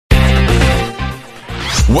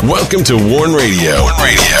Welcome to Warn Radio.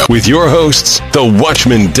 With your hosts, the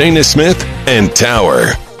Watchman Dana Smith and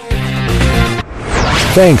Tower.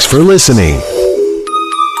 Thanks for listening.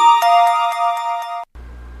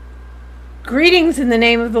 Greetings in the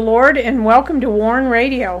name of the Lord and welcome to Warn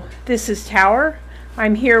Radio. This is Tower.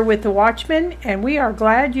 I'm here with the Watchman and we are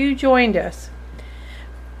glad you joined us.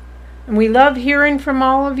 And we love hearing from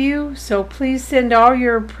all of you, so please send all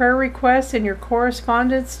your prayer requests and your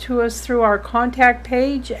correspondence to us through our contact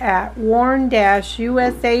page at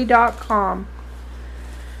warn-usa.com.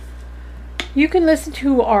 You can listen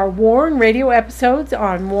to our Warn Radio episodes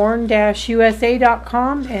on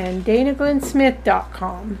warn-usa.com and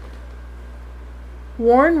danaglennsmith.com.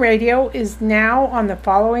 Warn Radio is now on the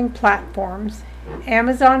following platforms: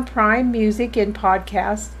 Amazon Prime Music and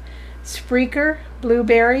Podcast, Spreaker,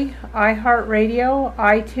 Blueberry, iHeartRadio,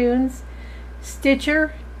 iTunes,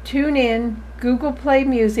 Stitcher, TuneIn, Google Play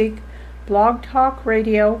Music, Blog Talk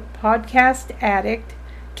Radio, Podcast Addict,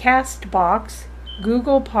 Castbox,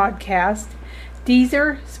 Google Podcast,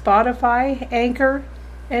 Deezer, Spotify, Anchor,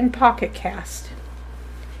 and Pocket Cast.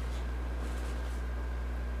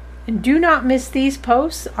 And do not miss these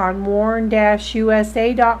posts on warn-usa.com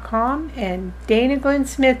and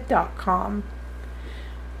danaglennsmith.com.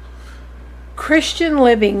 Christian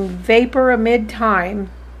living vapor amid time.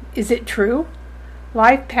 Is it true?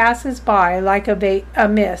 Life passes by like a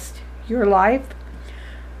mist. Your life,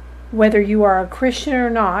 whether you are a Christian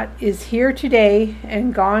or not, is here today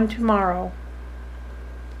and gone tomorrow.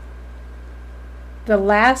 The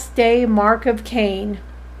last day mark of Cain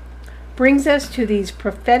brings us to these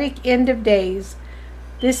prophetic end of days.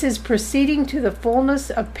 This is proceeding to the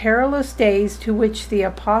fullness of perilous days to which the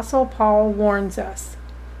Apostle Paul warns us.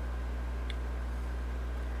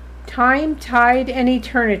 Time, tide, and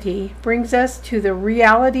eternity brings us to the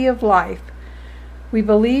reality of life. We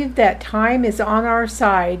believe that time is on our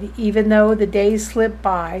side, even though the days slip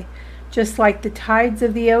by. Just like the tides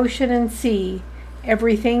of the ocean and sea,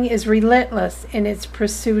 everything is relentless in its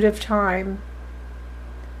pursuit of time.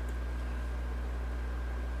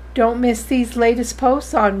 Don't miss these latest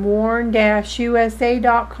posts on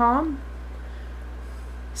warn-usa.com.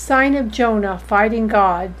 Sign of Jonah Fighting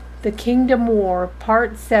God, The Kingdom War,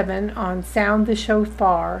 Part 7 on Sound the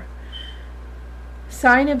Shofar.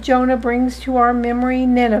 Sign of Jonah brings to our memory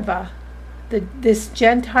Nineveh. This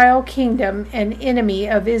Gentile kingdom and enemy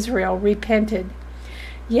of Israel repented.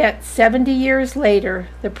 Yet 70 years later,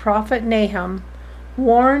 the prophet Nahum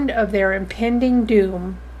warned of their impending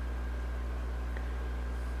doom.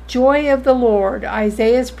 Joy of the Lord,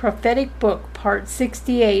 Isaiah's prophetic book, Part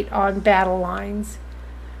 68 on battle lines.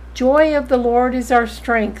 Joy of the Lord is our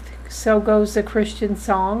strength, so goes the Christian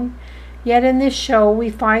song. Yet in this show we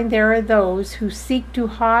find there are those who seek to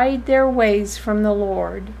hide their ways from the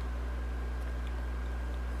Lord.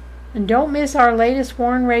 And don't miss our latest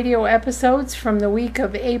Warn Radio episodes from the week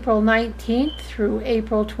of April 19th through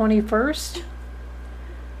April 21st.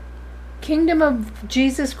 Kingdom of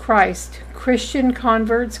Jesus Christ, Christian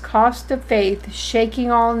converts, cost of faith,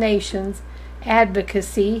 shaking all nations,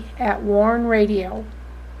 advocacy at Warn Radio.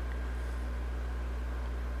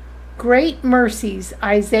 Great Mercies,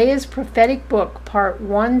 Isaiah's prophetic book, Part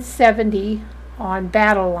 170 on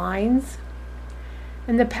battle lines.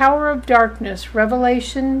 And the Power of Darkness,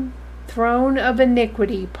 Revelation, Throne of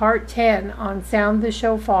Iniquity, Part 10 on Sound the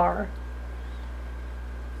Shofar.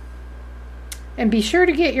 And be sure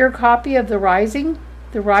to get your copy of The Rising.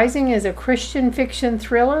 The Rising is a Christian fiction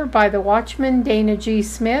thriller by the Watchman Dana G.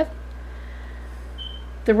 Smith.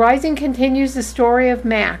 The Rising continues the story of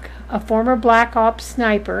Mac, a former Black Ops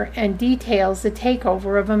sniper, and details the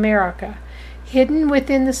takeover of America. Hidden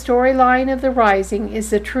within the storyline of The Rising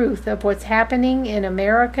is the truth of what's happening in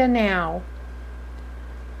America now.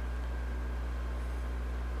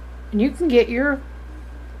 And you can get your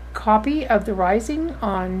copy of The Rising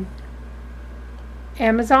on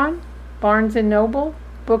Amazon, Barnes & Noble,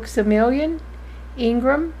 Books A Million,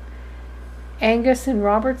 Ingram, Angus and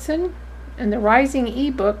Robertson, and the Rising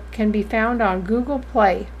ebook can be found on Google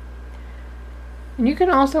Play. And you can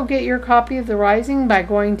also get your copy of The Rising by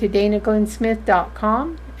going to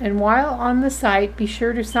danaglennsmith.com, and while on the site, be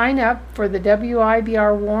sure to sign up for the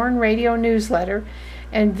WIBR Warn Radio newsletter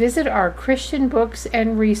and visit our Christian books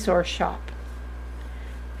and resource shop.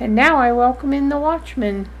 And now I welcome in the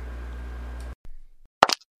Watchman.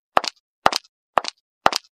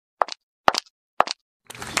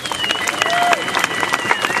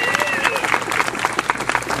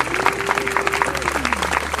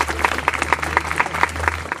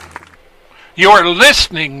 You're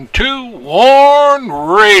listening to Warn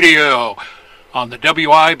Radio on the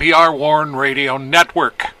WIBR Warn Radio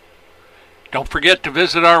Network. Don't forget to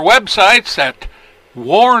visit our websites at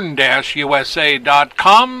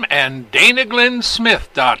warn-usa.com and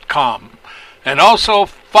danaglennsmith.com. And also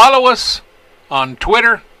follow us on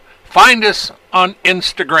Twitter, find us on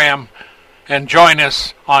Instagram, and join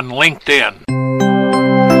us on LinkedIn.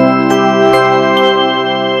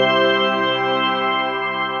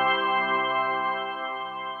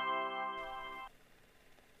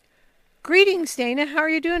 Greetings, Dana. How are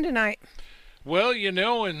you doing tonight? Well,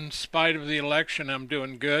 in spite of the election, I'm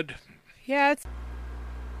doing good. Yeah.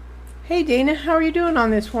 Hey, Dana. How are you doing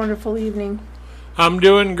on this wonderful evening? I'm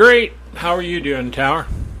doing great. How are you doing, Tower?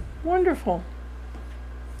 Wonderful.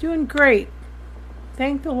 Doing great.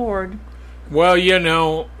 Thank the Lord. Well,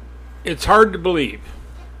 it's hard to believe.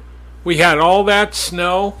 We had all that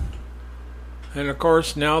snow, and of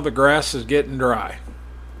course now the grass is getting dry.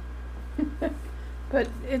 But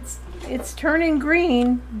it's turning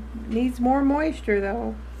green. Needs more moisture,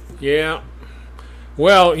 though. Yeah.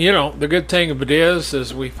 Well, the good thing of it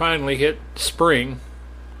is we finally hit spring.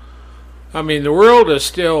 I mean, the world is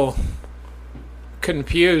still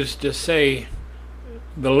confused, to say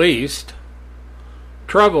the least.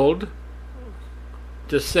 Troubled,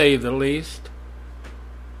 to say the least.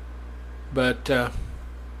 But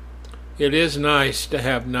it is nice to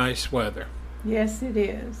have nice weather. Yes, it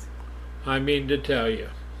is. I mean to tell you.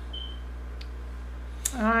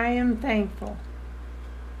 I am thankful.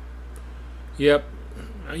 Yep.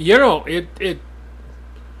 You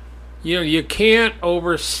can't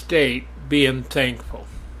overstate being thankful.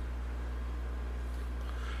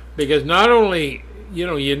 Because not only,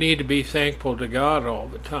 you need to be thankful to God all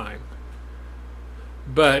the time,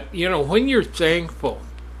 but, when you're thankful,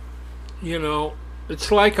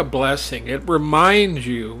 it's like a blessing. It reminds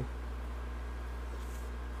you,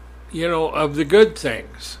 of the good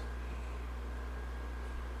things.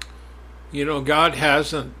 God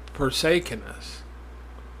hasn't forsaken us.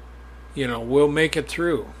 We'll make it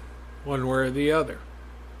through one way or the other.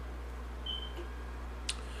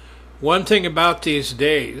 One thing about these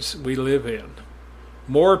days we live in,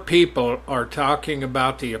 more people are talking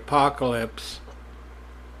about the apocalypse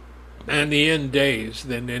and the end days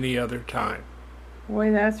than any other time.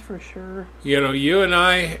 Boy, that's for sure. You and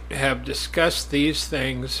I have discussed these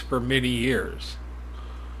things for many years.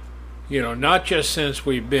 Not just since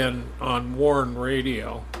we've been on Warn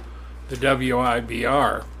Radio, the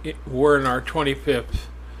WIBR. We're in our 25th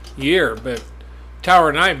year, but Tower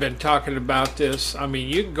and I have been talking about this. I mean,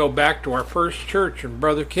 you can go back to our first church in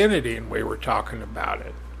Brother Kennedy, and we were talking about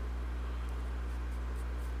it.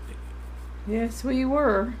 Yes, we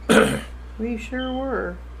were. We sure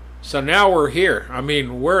were. So now we're here. I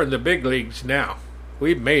mean, we're in the big leagues now.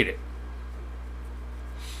 We've made it.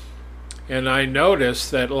 And I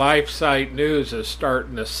noticed that LifeSite News is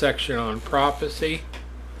starting a section on prophecy.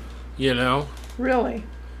 Really?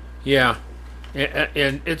 Yeah.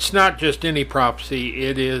 And it's not just any prophecy.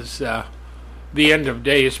 It is the end of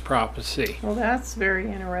days prophecy. Well, that's very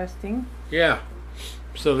interesting. Yeah.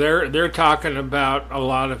 So they're talking about a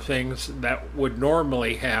lot of things that would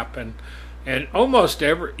normally happen. And almost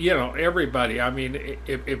everybody. I mean,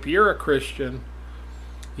 if you're a Christian,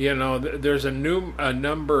 there's a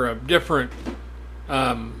number of different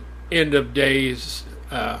end of days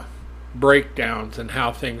breakdowns and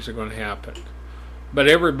how things are going to happen. But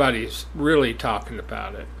everybody's really talking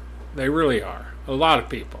about it. They really are. A lot of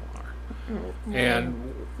people are. Mm-hmm.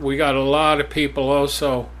 And we got a lot of people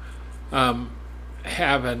also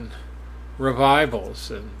having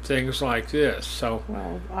revivals and things like this. So,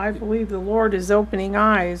 well, I believe the Lord is opening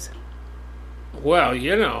eyes. Well, when you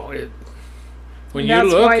look at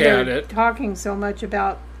That's why it, they're talking so much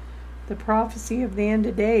about the prophecy of the end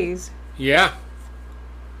of days. Yeah.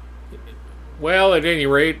 Well, at any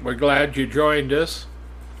rate, we're glad you joined us.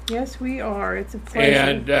 Yes, we are. It's a pleasure.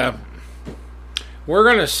 And we're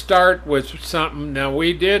going to start with something. Now,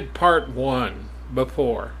 we did part 1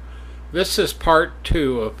 before. This is part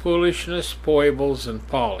 2 of Foolishness, Foibles, and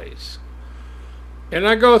Follies. And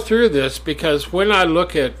I go through this because when I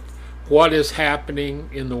look at what is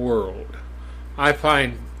happening in the world, I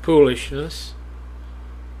find foolishness,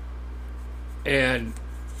 and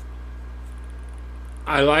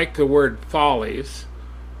I like the word follies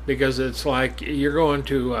because it's like you're going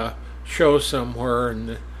to a show somewhere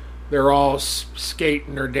and they're all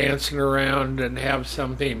skating or dancing around and have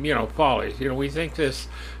something, follies. We think this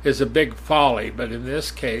is a big folly, but in this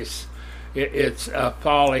case, it's a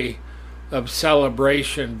folly of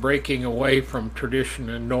celebration, breaking away from tradition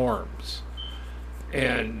and norms.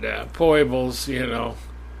 And foibles,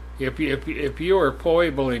 if you are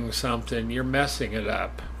foibling something, you're messing it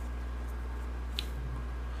up.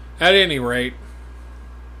 At any rate,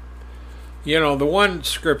 You know, the one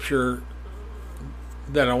scripture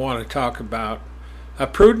that I want to talk about, a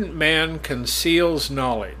prudent man conceals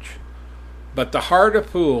knowledge, but the heart of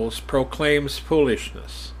fools proclaims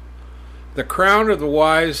foolishness. The crown of the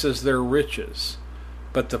wise is their riches,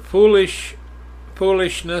 but the foolishness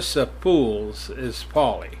of fools is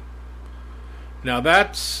folly. Now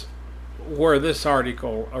that's where this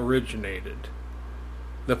article originated.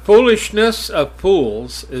 The foolishness of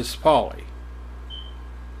fools is folly.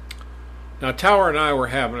 Now, Tower and I were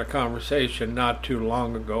having a conversation not too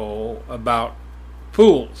long ago about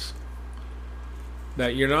fools.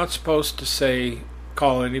 That you're not supposed to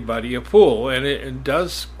call anybody a fool. And it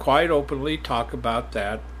does quite openly talk about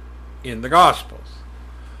that in the Gospels.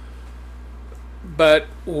 But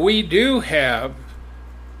we do have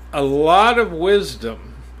a lot of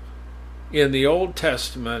wisdom in the Old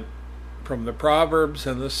Testament from the Proverbs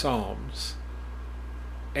and the Psalms.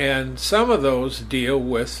 And some of those deal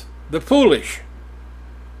with the foolish.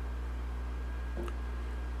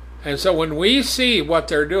 And so when we see what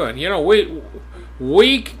they're doing,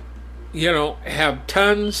 we have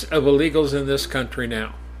tons of illegals in this country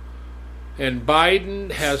now. And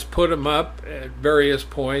Biden has put them up at various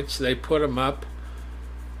points. They put them up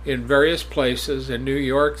in various places. In New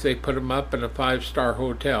York, they put them up in a 5-star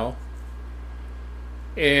hotel.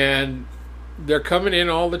 And they're coming in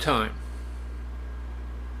all the time.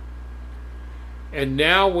 And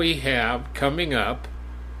now we have coming up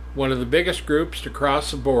one of the biggest groups to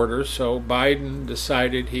cross the border, so Biden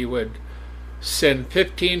decided he would send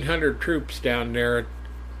 1,500 troops down there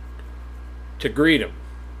to greet them.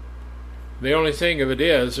 The only thing of it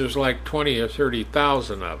is, there's like 20 or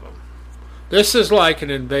 30,000 of them. This is like an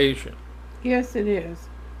invasion. Yes, it is.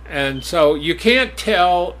 And so you can't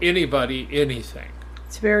tell anybody anything.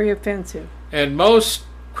 It's very offensive. And most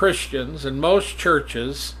Christians and most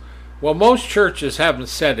churches haven't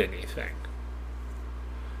said anything.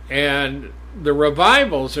 And the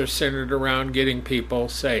revivals are centered around getting people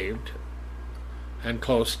saved and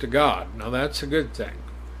close to God. Now that's a good thing.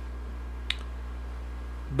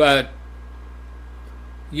 But,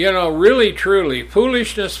 really truly,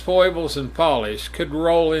 foolishness, foibles, and follies could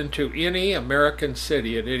roll into any American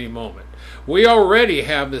city at any moment. We already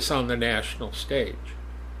have this on the national stage.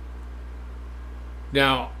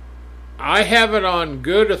 Now, I have it on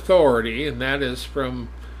good authority, and that is from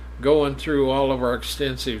going through all of our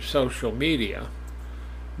extensive social media.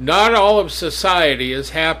 Not all of society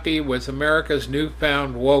is happy with America's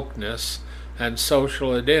newfound wokeness and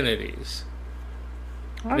social identities.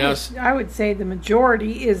 I would say the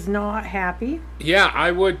majority is not happy. Yeah,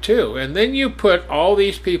 I would too. And then you put all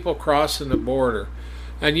these people crossing the border.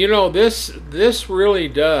 And this really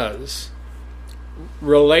does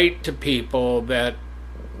relate to people that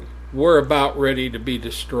we're about ready to be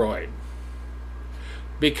destroyed.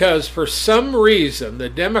 Because for some reason, the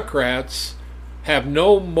Democrats have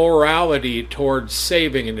no morality towards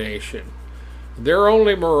saving a nation. Their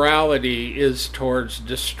only morality is towards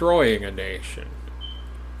destroying a nation.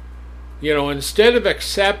 Instead of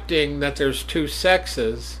accepting that there's two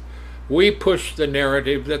sexes, we push the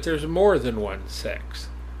narrative that there's more than one sex.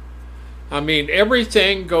 I mean,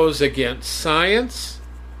 everything goes against science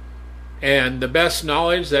and the best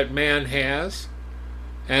knowledge that man has,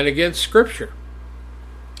 and against Scripture.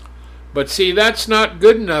 But see, that's not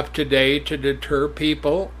good enough today to deter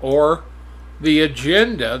people or the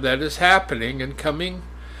agenda that is happening and coming.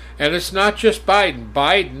 And it's not just Biden.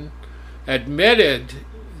 Biden admitted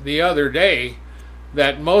the other day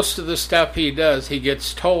that most of the stuff he does, he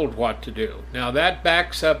gets told what to do. Now that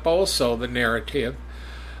backs up also the narrative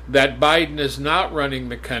that Biden is not running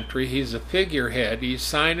the country. He's a figurehead. He's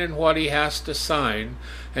signing what he has to sign,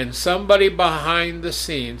 and somebody behind the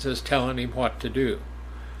scenes is telling him what to do.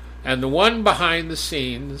 And the one behind the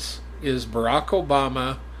scenes is Barack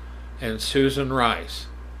Obama and Susan Rice.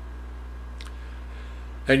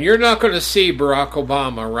 And you're not going to see Barack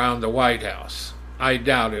Obama around the White House. I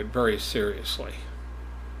doubt it very seriously.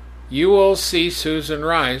 You will see Susan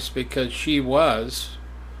Rice because she was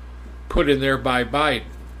put in there by Biden.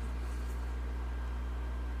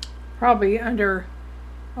 Probably under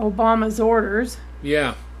Obama's orders.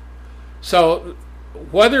 Yeah. So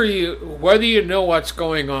whether you know what's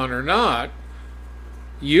going on or not,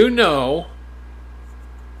 you know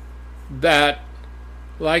that,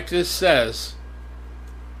 like this says,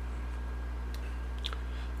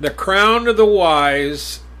 the crown of the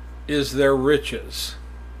wise is their riches.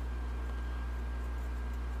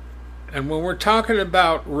 And when we're talking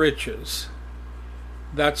about riches,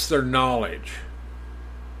 that's their knowledge.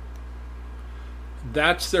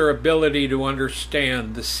 That's their ability to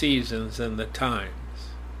understand the seasons and the times.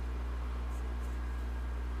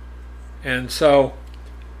 And so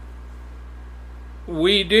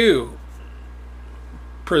we do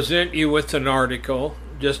present you with an article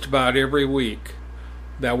just about every week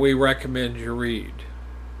that we recommend you read.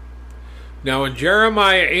 Now in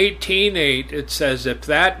Jeremiah 18:8 it says, if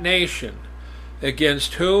that nation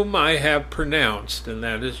against whom I have pronounced, and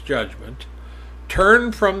that is judgment,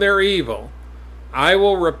 turn from their evil, I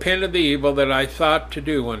will repent of the evil that I thought to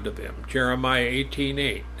do unto them. Jeremiah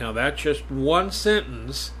 18:8. Now that's just one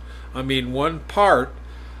part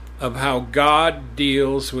of how God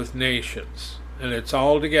deals with nations. And it's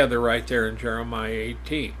all together right there in Jeremiah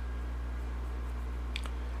 18.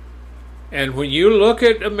 And when you look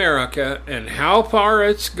at America and how far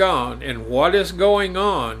it's gone and what is going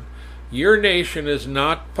on, your nation is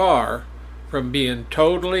not far from being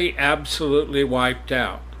totally, absolutely wiped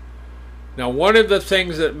out. Now, one of the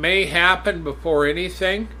things that may happen before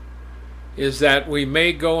anything is that we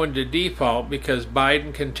may go into default because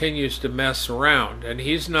Biden continues to mess around, and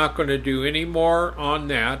he's not going to do any more on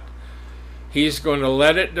that. He's going to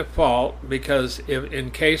let it default because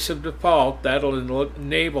in case of default, that'll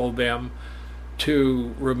enable them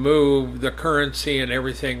to remove the currency and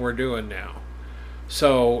everything we're doing now.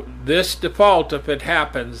 So this default, if it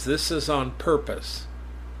happens, this is on purpose.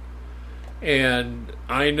 And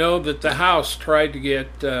I know that the House tried to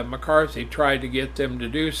get, McCarthy tried to get them to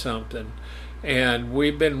do something. And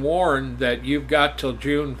we've been warned that you've got till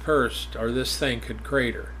June 1st or this thing could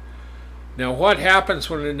crater. Now what happens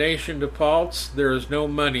when a nation defaults? There is no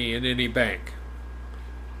money in any bank.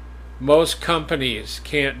 Most companies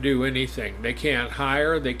can't do anything. They can't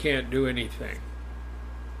hire, they can't do anything.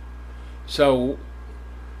 So,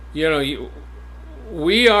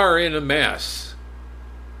 we are in a mess.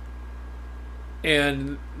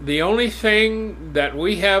 And the only thing that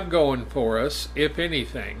we have going for us, if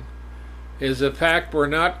anything, is the fact we're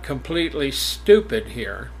not completely stupid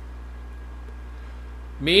here.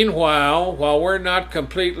 Meanwhile, while we're not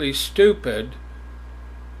completely stupid,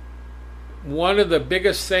 one of the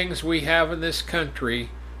biggest things we have in this country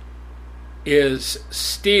is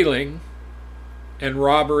stealing and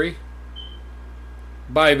robbery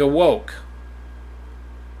by the woke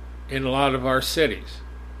in a lot of our cities.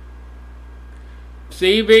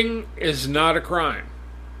 Thieving is not a crime.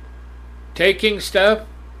 Taking stuff,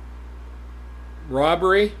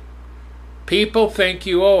 robbery, people think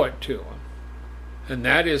you owe it to them. And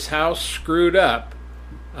that is how screwed up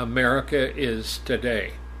America is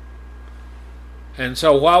today. And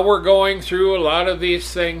so while we're going through a lot of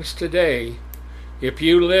these things today, if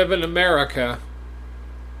you live in America,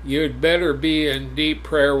 you'd better be in deep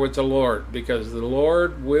prayer with the Lord, because the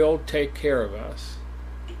Lord will take care of us.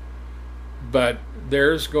 But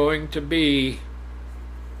there's going to be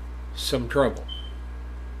some trouble.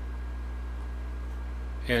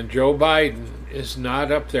 And Joe Biden is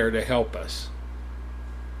not up there to help us.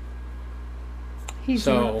 He's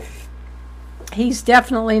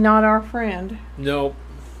definitely not our friend. Nope.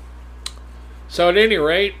 So at any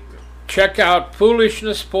rate, check out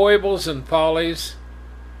Foolishness, Foibles, and Follies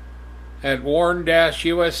at warn-usa.com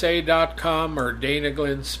or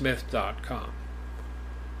danaglennsmith.com.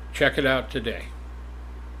 Check it out today.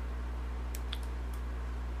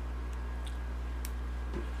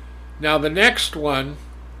 Now the next one,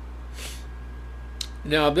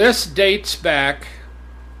 now this dates back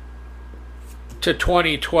to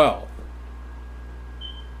 2012.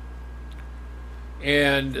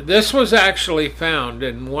 And this was actually found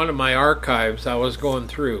in one of my archives I was going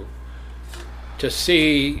through to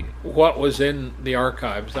see what was in the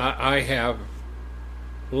archives. I have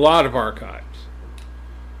a lot of archives.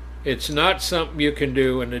 It's not something you can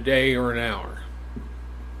do in a day or an hour.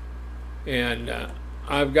 And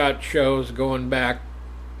I've got shows going back,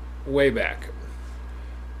 way back.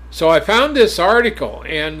 So I found this article,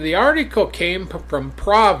 and the article came from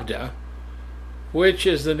Pravda, which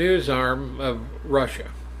is the news arm of Russia.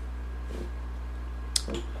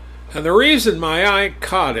 And the reason my eye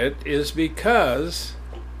caught it is because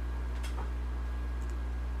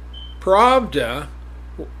Pravda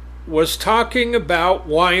was talking about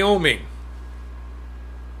Wyoming,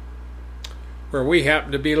 where we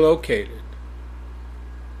happen to be located.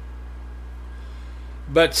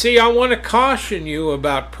 But see, I want to caution you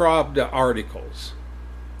about Pravda articles.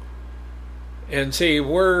 And see,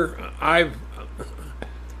 I've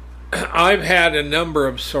had a number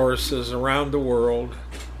of sources around the world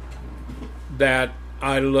that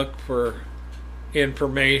I look for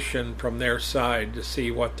information from their side to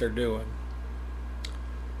see what they're doing.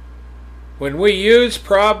 When we use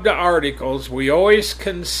Pravda articles, we always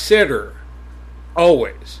consider,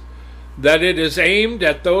 that it is aimed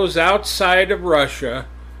at those outside of Russia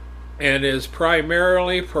and is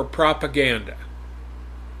primarily for propaganda.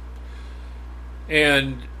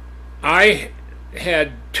 And I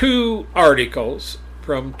had 2 articles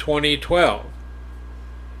from 2012.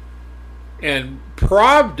 And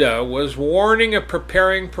Pravda was warning of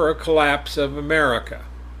preparing for a collapse of America.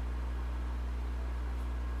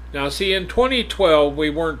 Now, see, in 2012, we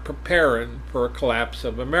weren't preparing for a collapse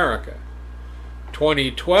of America.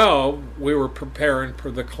 2012, we were preparing for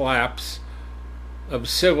the collapse of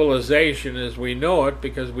civilization as we know it,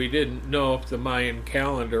 because we didn't know if the Mayan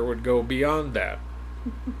calendar would go beyond that.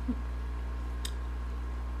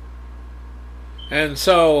 And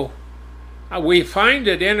so we find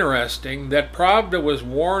it interesting that Pravda was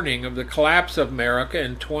warning of the collapse of America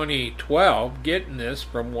in 2012, getting this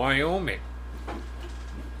from Wyoming.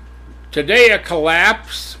 Today, a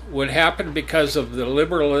collapse would happen because of the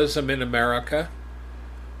liberalism in America.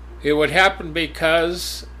 It would happen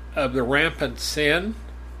because of the rampant sin,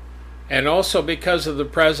 and also because of the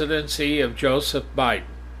presidency of Joseph Biden.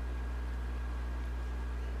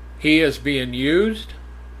 He is being used,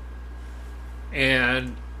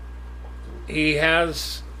 and he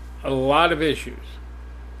has a lot of issues.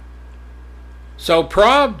 So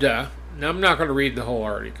Pravda, now I'm not going to read the whole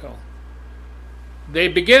article. They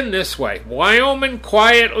begin this way: Wyoming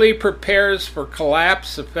quietly prepares for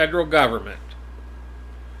collapse of federal government.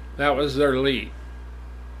 That was their lead.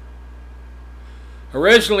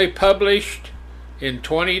 Originally published in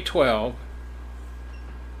 2012,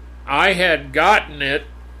 I had gotten it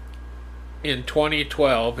in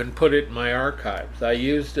 2012 and put it in my archives. I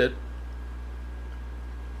used it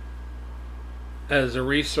as a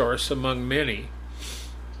resource among many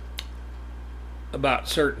about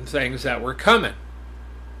certain things that were coming.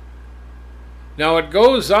 Now it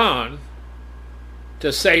goes on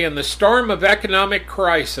to say, in the storm of economic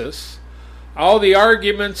crisis, all the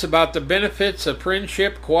arguments about the benefits of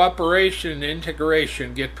friendship, cooperation, and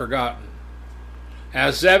integration get forgotten,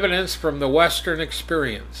 as evidence from the Western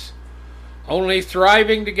experience. Only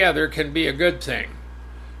thriving together can be a good thing.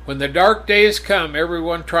 When the dark days come,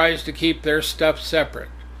 everyone tries to keep their stuff separate.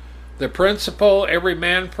 The principle, every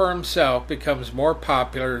man for himself, becomes more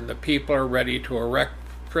popular, and the people are ready to erect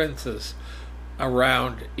fences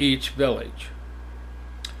around each village.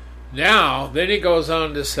 Now, then he goes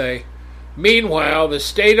on to say, meanwhile, the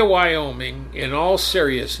state of Wyoming, in all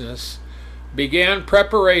seriousness, began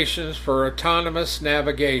preparations for autonomous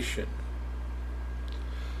navigation.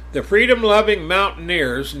 The freedom-loving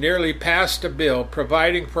mountaineers nearly passed a bill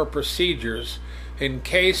providing for procedures in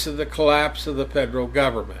case of the collapse of the federal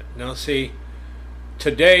government. Now see,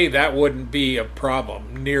 today that wouldn't be a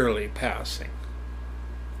problem, nearly passing.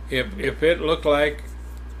 If it looked like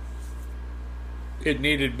it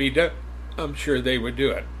needed to be done, I'm sure they would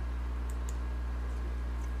do it.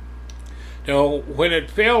 Now, when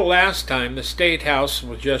it failed last time, the State House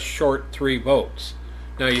was just short 3 votes.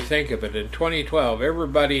 Now you think of it, in 2012,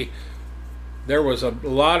 there was a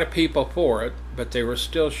lot of people for it, but they were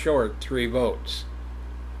still short 3 votes.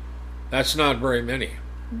 That's not very many.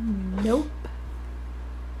 Nope.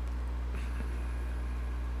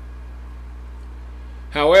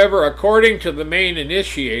 However, according to the main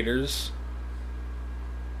initiators,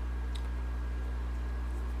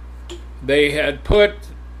 they had put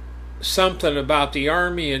something about the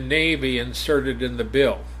Army and Navy inserted in the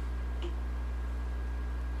bill.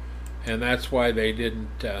 And that's why they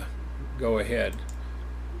didn't go ahead.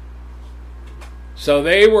 So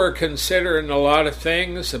they were considering a lot of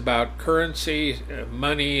things about currency,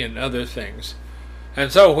 money, and other things.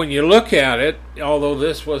 And so when you look at it, although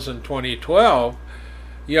this was in 2012,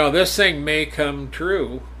 this thing may come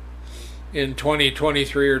true in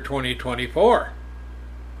 2023 or 2024.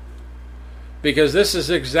 Because this is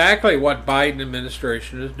exactly what Biden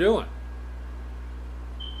administration is doing.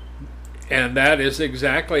 And that is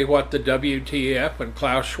exactly what the WTF and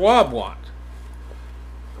Klaus Schwab want.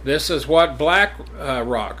 This is what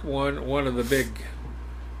BlackRock, one of the big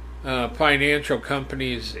financial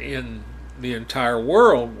companies in the entire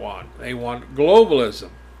world, want. They want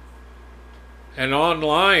globalism. And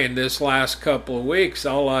online this last couple of weeks,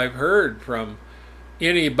 all I've heard from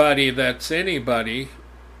anybody that's anybody,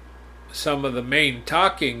 some of the main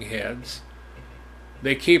talking heads,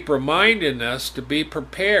 they keep reminding us to be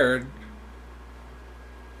prepared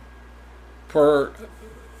for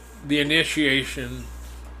the initiation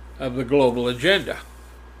of the global agenda.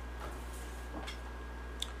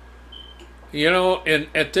 And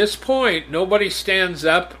at this point, nobody stands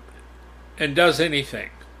up and does anything.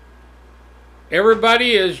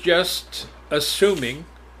 Everybody is just assuming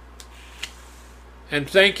and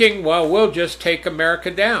thinking, well, we'll just take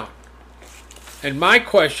America down. And my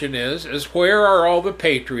question is where are all the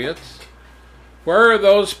patriots? Where are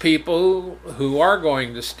those people who are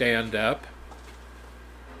going to stand up?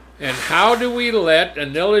 And how do we let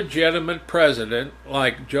an illegitimate president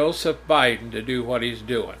like Joseph Biden to do what he's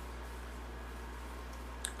doing?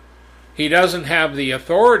 He doesn't have the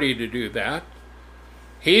authority to do that.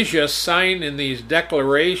 He's just signing these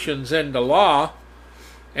declarations into law,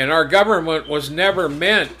 and our government was never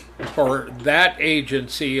meant for that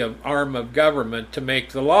agency of arm of government to make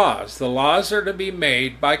the laws. The laws are to be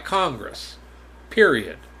made by Congress,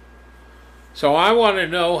 period. So I want to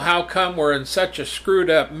know how come we're in such a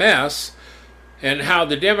screwed up mess, and how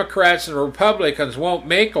the Democrats and Republicans won't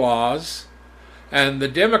make laws, and the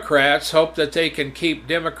Democrats hope that they can keep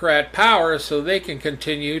Democrat power so they can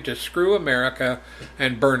continue to screw America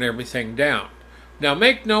and burn everything down. Now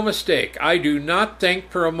make no mistake, I do not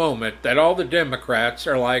think for a moment that all the Democrats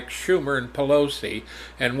are like Schumer and Pelosi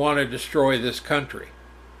and want to destroy this country.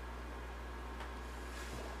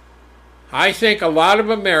 I think a lot of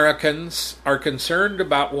Americans are concerned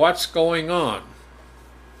about what's going on.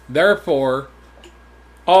 Therefore,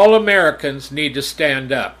 all Americans need to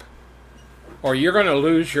stand up, or you're going to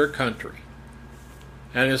lose your country.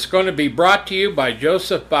 And it's going to be brought to you by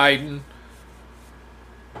Joseph Biden,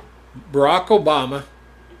 Barack Obama,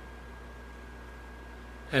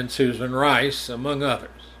 and Susan Rice, among others.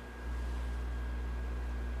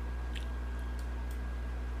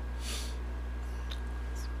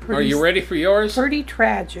 Are you ready for yours? Pretty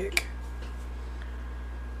tragic.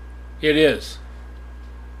 It is.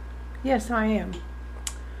 Yes, I am.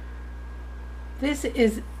 This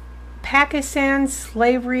is Pakistan's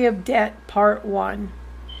Slavery of Debt, Part 1.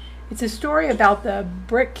 It's a story about the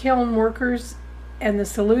brick kiln workers and the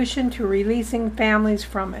solution to releasing families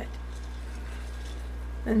from it.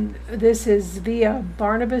 And this is via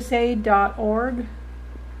barnabasaid.org.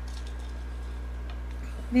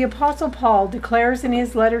 The Apostle Paul declares in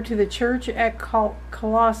his letter to the church at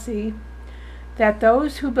Colossae that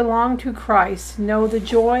those who belong to Christ know the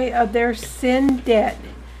joy of their sin debt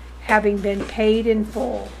having been paid in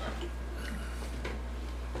full.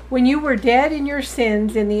 When you were dead in your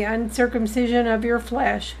sins in the uncircumcision of your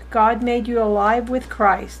flesh, God made you alive with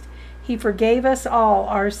Christ. He forgave us all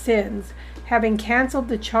our sins, having canceled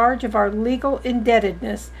the charge of our legal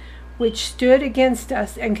indebtedness, which stood against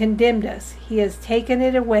us and condemned us. He has taken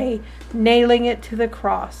it away, nailing it to the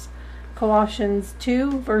cross. Colossians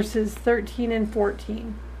 2, verses 13 and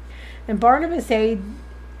 14. And Barnabas Aid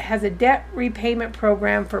has a debt repayment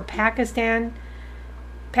program for Pakistani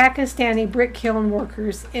brick kiln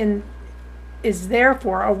workers and is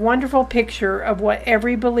therefore a wonderful picture of what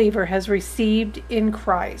every believer has received in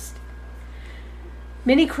Christ.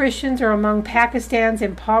 Many Christians are among Pakistan's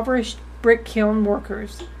impoverished brick kiln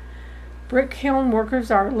workers. Brick kiln workers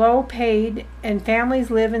are low paid and families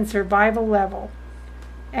live at survival level.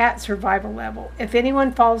 If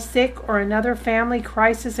anyone falls sick or another family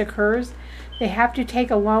crisis occurs, they have to take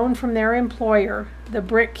a loan from their employer, the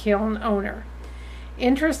brick kiln owner.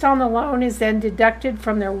 Interest on the loan is then deducted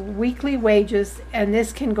from their weekly wages, and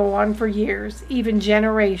this can go on for years, even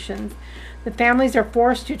generations. The families are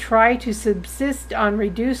forced to try to subsist on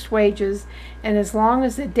reduced wages, and as long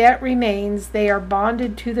as the debt remains, they are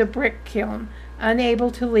bonded to the brick kiln, unable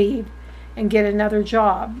to leave and get another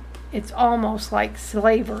job. It's almost like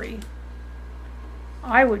slavery.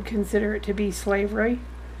 I would consider it to be slavery.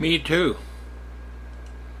 Me too.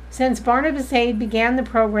 Since Barnabas Aid began the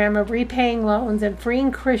program of repaying loans and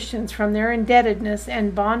freeing Christians from their indebtedness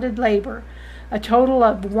and bonded labor, a total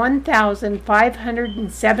of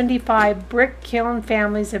 1,575 brick kiln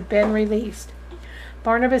families have been released.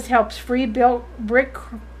 Barnabas helps free brick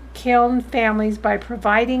kiln families by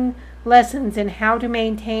providing lessons in how to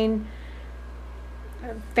maintain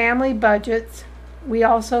family budgets. We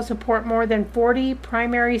also support more than 40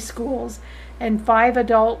 primary schools and 5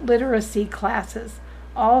 adult literacy classes,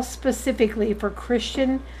 all specifically for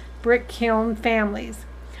Christian brick kiln families.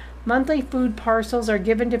 Monthly food parcels are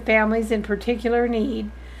given to families in particular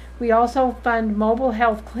need. We also fund mobile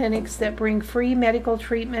health clinics that bring free medical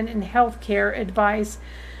treatment and health care advice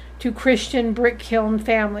to Christian brick kiln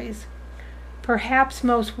families. Perhaps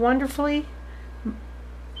most wonderfully,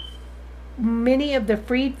 many of the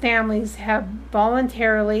freed families have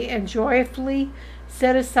voluntarily and joyfully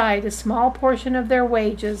set aside a small portion of their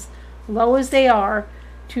wages, low as they are,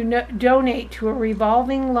 to donate to a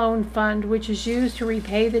revolving loan fund which is used to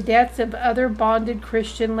repay the debts of other bonded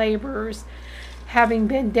Christian laborers. Having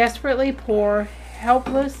been desperately poor,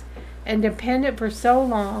 helpless, and dependent for so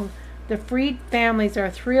long, the freed families are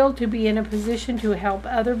thrilled to be in a position to help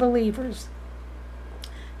other believers.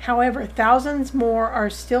 However, thousands more are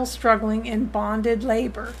still struggling in bonded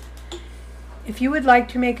labor. If you would like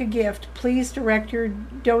to make a gift, please direct your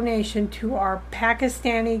donation to our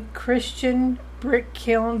Pakistani Christian Brick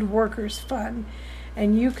Kiln Workers Fund.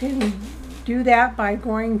 And you can do that by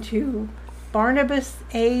going to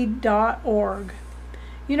barnabasaid.org.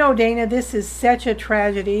 You know, Dana, this is such a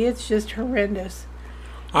tragedy. It's just horrendous.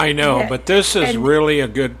 I know, but this is really a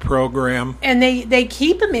good program. And they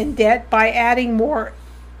keep them in debt by adding more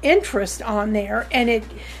interest on there. And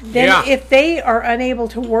if they are unable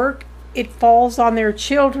to work, it falls on their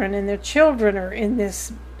children, and their children are in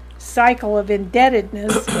this cycle of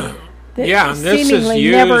indebtedness that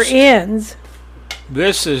seemingly never ends.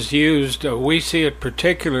 This is used, we see it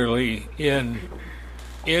particularly in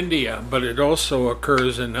India, but it also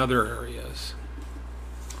occurs in other areas.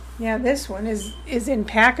 Yeah, this one is in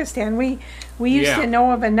Pakistan. We used to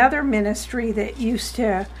know of another ministry that used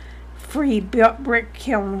to free brick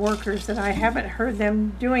kiln workers, and I haven't heard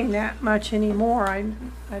them doing that much anymore. I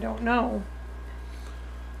don't know.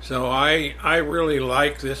 So I really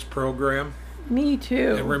like this program. Me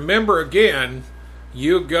too. And remember, again,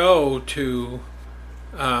 you go to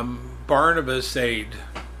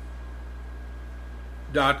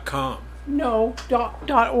barnabasaid.com. No,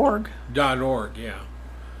 .org. .org, yeah.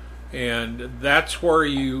 And that's where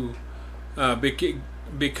you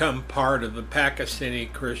become part of the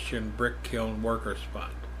Pakistani Christian Brick Kiln Workers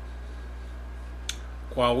Fund.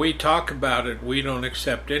 While we talk about it, we don't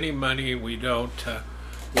accept any money. We don't.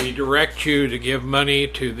 We direct you to give money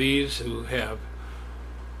to these who have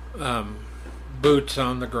boots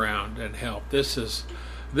on the ground and help. This is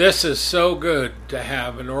so good to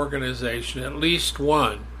have an organization, at least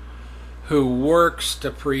one, who works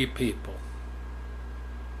to free people.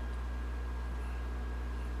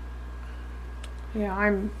 Yeah,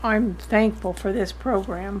 I'm thankful for this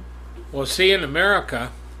program. Well, see, in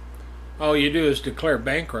America, all you do is declare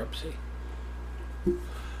bankruptcy.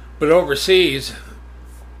 But overseas,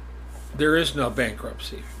 there is no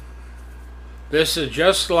bankruptcy. This is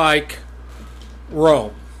just like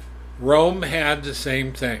Rome. Rome had the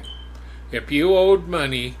same thing. If you owed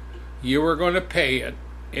money, you were going to pay it,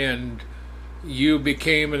 and you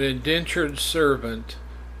became an indentured servant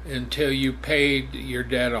until you paid your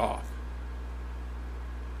debt off.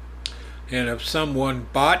 And if someone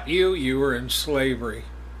bought you, you were in slavery.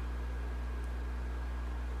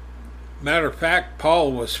 Matter of fact,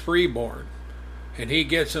 Paul was freeborn, and he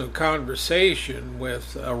gets in a conversation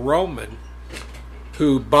with a Roman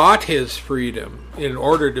who bought his freedom in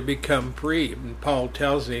order to become free. And Paul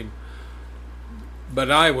tells him, but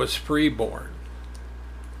I was freeborn.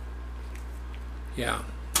 Yeah,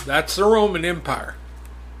 that's the Roman Empire.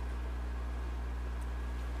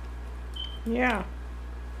 Yeah.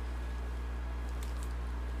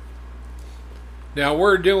 Now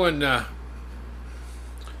we're doing the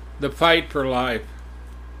fight for life.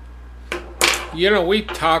 You know, we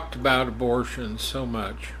talked about abortion so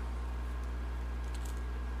much.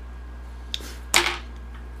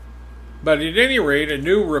 But at any rate, a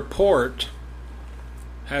new report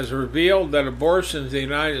has revealed that abortions in the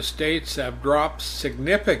United States have dropped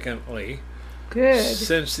significantly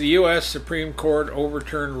since the U.S. Supreme Court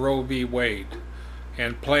overturned Roe v. Wade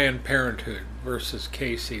and Planned Parenthood versus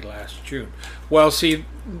Casey last June. Well, see,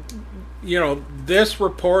 you know, this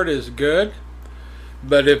report is good,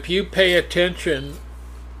 but if you pay attention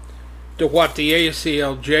to what the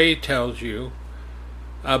ACLJ tells you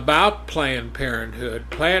about Planned Parenthood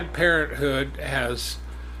has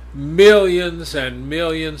millions and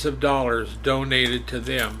millions of dollars donated to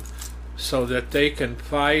them so that they can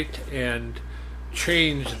fight and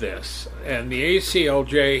change this. And the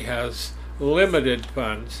ACLJ has limited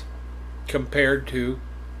funds compared to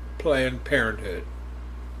Planned Parenthood.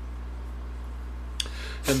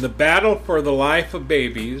 And the battle for the life of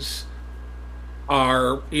babies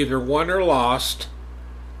are either won or lost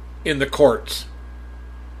in the courts.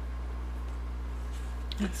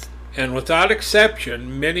 And without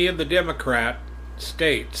exception, many of the Democrat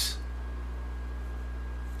states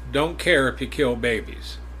don't care if you kill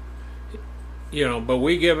babies. You know, but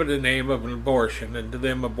we give it a name of an abortion, and to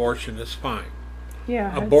them abortion is fine.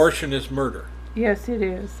 Yeah. Abortion is murder. Yes, it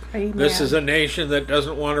is. Amen. This is a nation that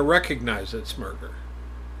doesn't want to recognize it's murder.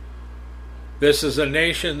 This is a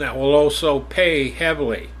nation that will also pay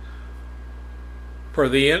heavily for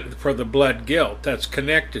the blood guilt that's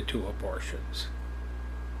connected to abortions.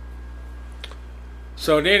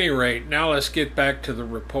 So at any rate, now let's get back to the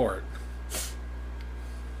report.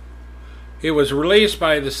 It was released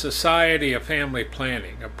by the Society of Family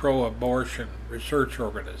Planning, a pro-abortion research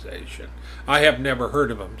organization. I have never heard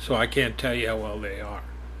of them, so I can't tell you how well they are.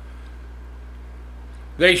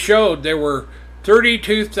 They showed there were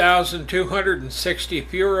 32,260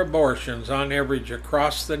 fewer abortions on average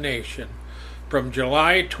across the nation from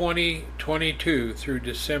July 2022 through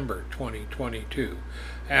December 2022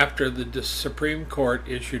 after the Supreme Court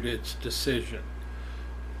issued its decision.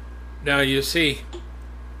 Now you see,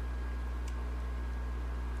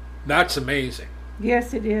 that's amazing.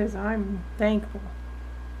 Yes, it is. I'm thankful.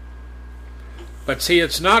 But see,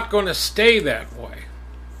 it's not going to stay that way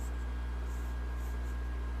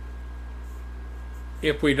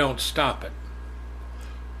if we don't stop it.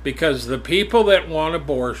 Because the people that want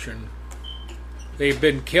abortion, they've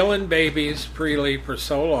been killing babies freely for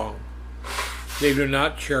so long, they do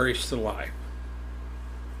not cherish the life.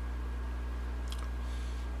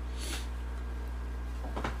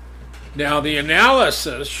 Now, the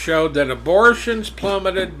analysis showed that abortions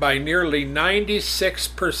plummeted by nearly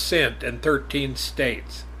 96% in 13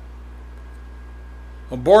 states.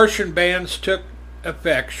 Abortion bans took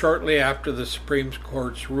effect shortly after the Supreme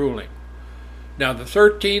Court's ruling. Now, the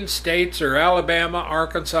 13 states are Alabama,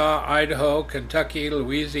 Arkansas, Idaho, Kentucky,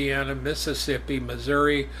 Louisiana, Mississippi,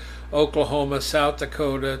 Missouri, Oklahoma, South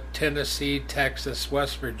Dakota, Tennessee, Texas,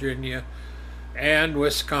 West Virginia, and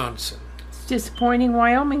Wisconsin. Disappointing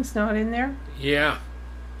Wyoming's not in there. Yeah.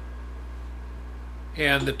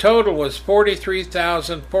 And the total was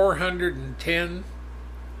 43,410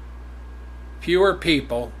 fewer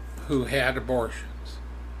people who had abortions.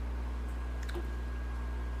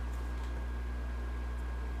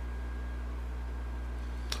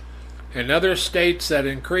 In other states that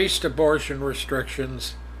increased abortion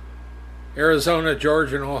restrictions, Arizona,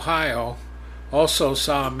 Georgia, and Ohio also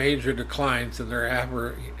saw major declines in their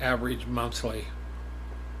average monthly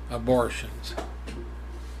abortions.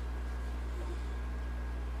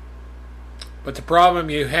 But the problem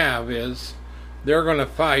you have is they're going to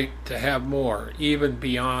fight to have more, even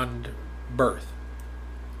beyond birth.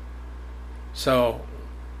 So,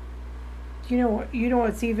 You know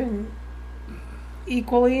what's even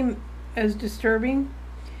equally as disturbing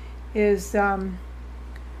is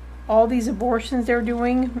all these abortions they're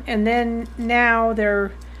doing, and then now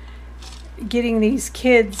they're getting these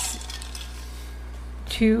kids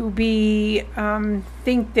to be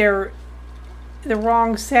think they're the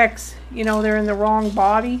wrong sex, they're in the wrong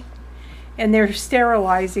body, and they're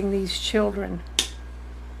sterilizing these children.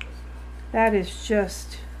 That is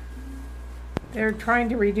just, they're trying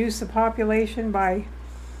to reduce the population by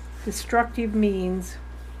destructive means.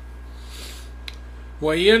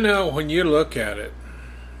 Well, when you look at it,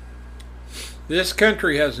 this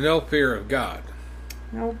country has no fear of God.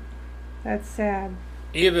 Nope. That's sad.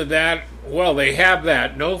 Either that, well, they have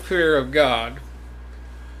that, no fear of God,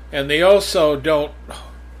 and they also don't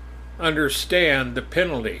understand the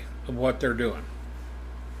penalty of what they're doing.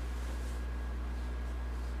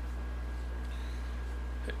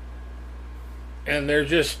 And there's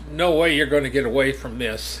just no way you're going to get away from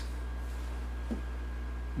this,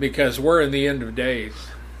 because we're in the end of days.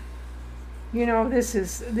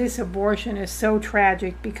 This abortion is so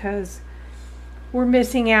tragic because we're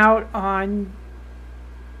missing out on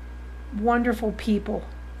wonderful people,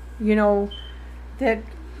 that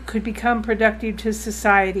could become productive to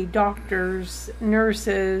society. Doctors,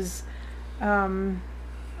 nurses,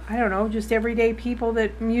 just everyday people,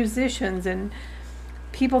 musicians and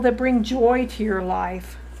people that bring joy to your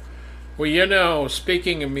life. Well,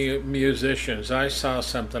 speaking of musicians, I saw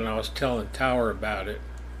something, I was telling Tower about it.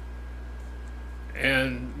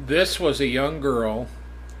 And this was a young girl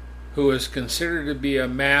who was considered to be a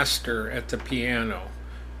master at the piano.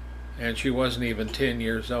 And she wasn't even 10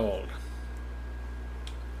 years old.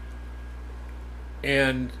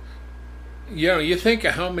 And, you think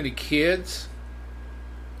of how many kids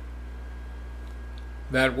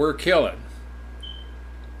that we're killing.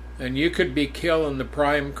 And you could be killing the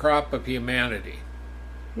prime crop of humanity.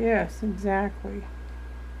 Yes, exactly.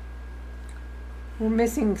 We're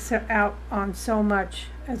missing out on so much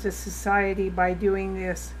as a society by doing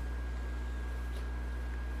this.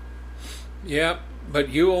 Yep, but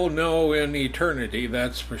you will know in eternity,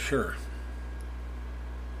 that's for sure.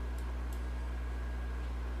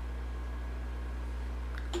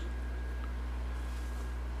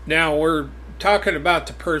 Now, we're talking about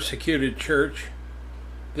the persecuted church.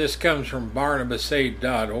 This comes from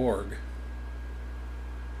barnabasaid.org.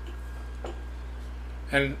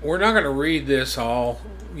 And we're not going to read this all,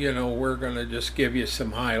 we're going to just give you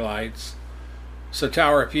some highlights. So,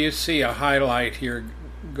 Tower, if you see a highlight here,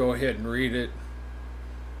 go ahead and read it.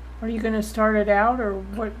 Are you going to start it out, or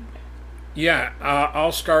what? Yeah,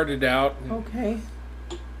 I'll start it out. Okay.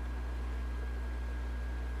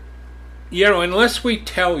 Unless we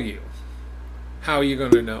tell you, how are you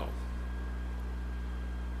going to know?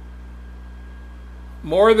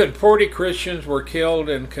 More than 40 Christians were killed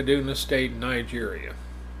in Kaduna State, Nigeria.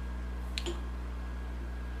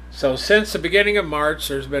 So since the beginning of March,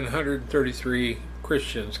 there's been 133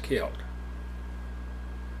 Christians killed.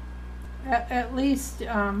 At least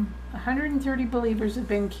 130 believers have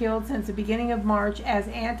been killed since the beginning of March as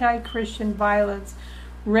anti-Christian violence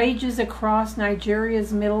rages across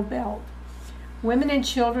Nigeria's Middle Belt. Women and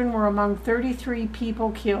children were among 33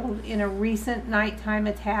 people killed in a recent nighttime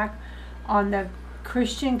attack on the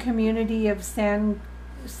Christian community of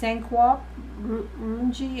Sankwap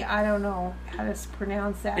Runji. I don't know how to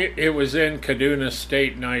pronounce that. It was in Kaduna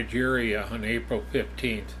State, Nigeria on April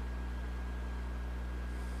 15th.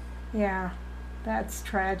 Yeah, that's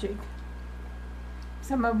tragic.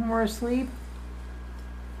 Some of them were asleep.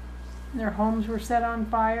 Their homes were set on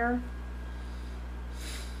fire.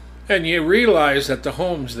 And you realize that the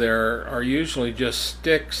homes there are usually just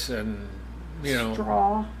sticks and,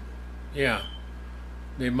 straw. Yeah.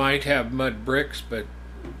 They might have mud bricks, but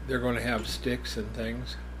they're going to have sticks and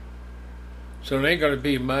things. So it ain't going to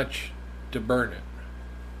be much to burn it.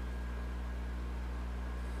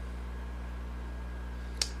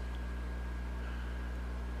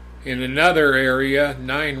 In another area,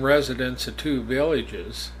 9 residents of 2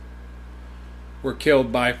 villages were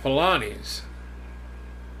killed by Fulanis.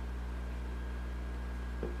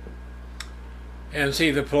 And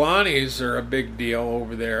see, the Fulanis are a big deal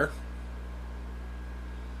over there.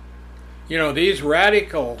 These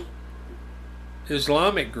radical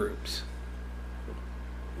Islamic groups,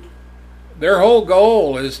 their whole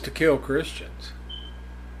goal is to kill Christians.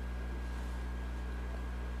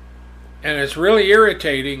 And it's really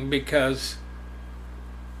irritating because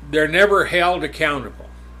they're never held accountable.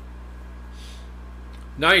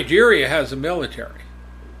 Nigeria has a military,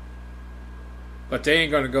 but they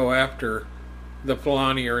ain't going to go after the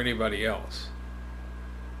Fulani or anybody else.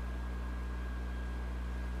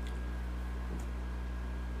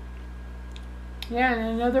 Yeah,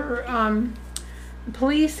 and another,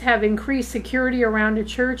 police have increased security around a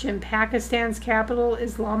church in Pakistan's capital,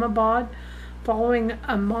 Islamabad, following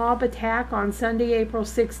a mob attack on Sunday, April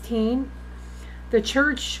 16. The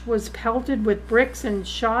church was pelted with bricks and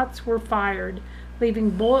shots were fired, leaving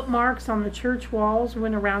bullet marks on the church walls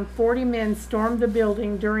when around 40 men stormed the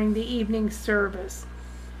building during the evening service.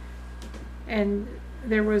 And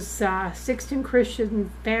there was 16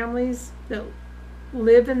 Christian families that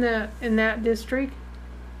live in that district.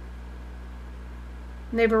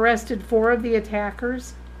 And they've arrested 4 of the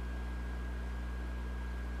attackers.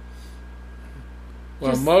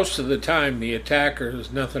 Well, most of the time, the attackers,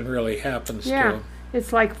 nothing really happens to them.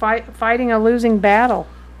 It's like fighting a losing battle.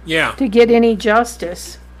 Yeah. To get any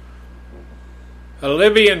justice. A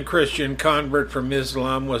Libyan Christian convert from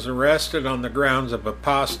Islam was arrested on the grounds of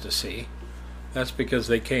apostasy. That's because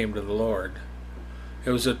they came to the Lord. It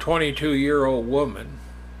was a 22-year-old woman.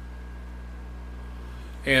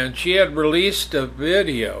 And she had released a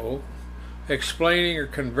video explaining her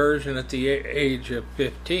conversion at the age of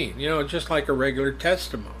 15. Just like a regular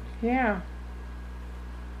testimony. Yeah.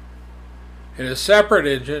 In a separate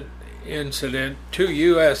incident, 2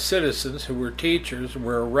 U.S. citizens who were teachers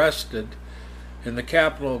were arrested in the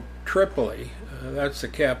capital of Tripoli.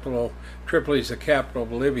 Tripoli's the capital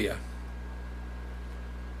of Libya.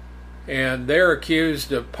 And they're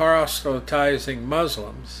accused of proselytizing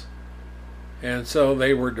Muslims, and so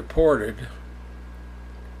they were deported.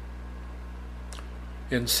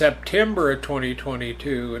 In September of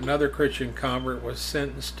 2022, another Christian convert was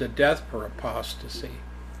sentenced to death for apostasy.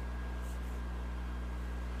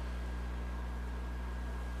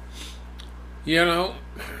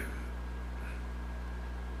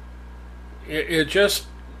 It just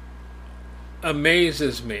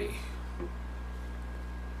amazes me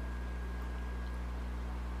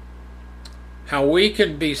how we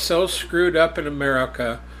can be so screwed up in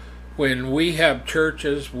America when we have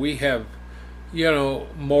churches, we have,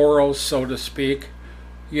 morals, so to speak,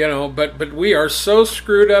 but we are so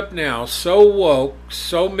screwed up now, so woke,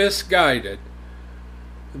 so misguided,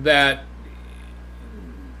 that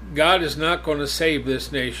God is not going to save this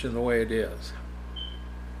nation the way it is.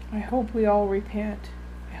 I hope we all repent.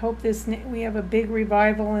 I hope we have a big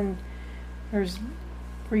revival and there's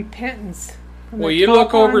repentance. Well, you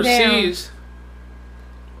look overseas.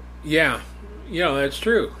 Yeah, that's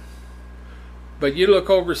true. But you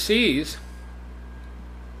look overseas,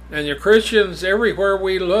 and the Christians everywhere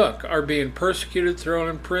we look are being persecuted, thrown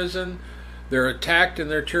in prison. They're attacked in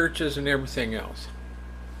their churches and everything else.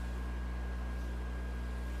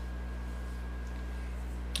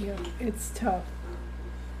 Yeah, it's tough.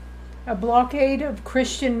 A blockade of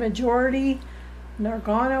Christian majority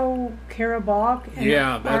Nagorno-Karabakh,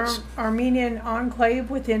 an Armenian enclave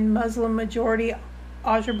within Muslim-majority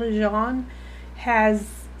Azerbaijan, has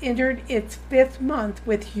entered its 5th month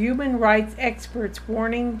with human rights experts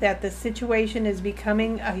warning that the situation is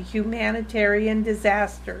becoming a humanitarian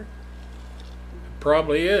disaster.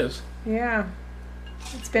 Probably is. Yeah.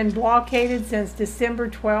 It's been blockaded since December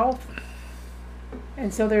 12th.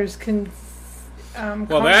 And so there's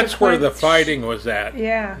well, that's where the fighting was at.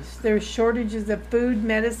 Yeah. There's shortages of food,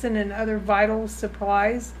 medicine, and other vital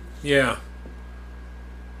supplies. Yeah.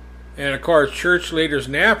 And of course, church leaders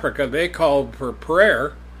in Africa, they called for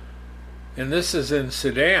prayer. And this is in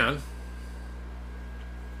Sudan.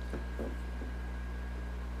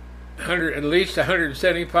 At least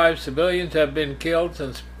 175 civilians have been killed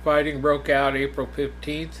since fighting broke out April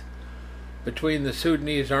 15th between the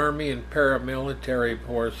Sudanese army and paramilitary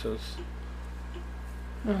forces.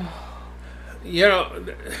 You know,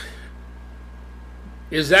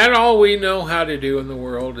 is that all we know how to do in the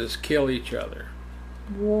world, is kill each other?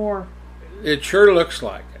 War. It sure looks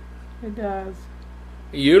like it. It does.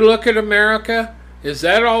 You look at America, is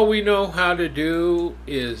that all we know how to do,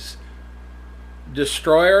 is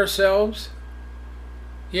destroy ourselves?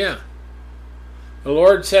 Yeah. The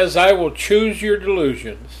Lord says, I will choose your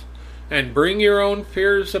delusions and bring your own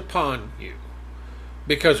fears upon you,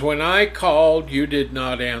 because when I called, you did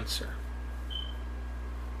not answer.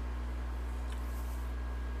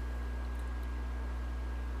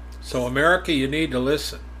 So America, you need to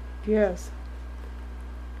listen. Yes.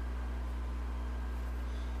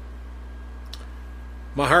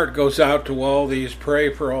 My heart goes out to all these,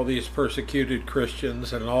 pray for all these persecuted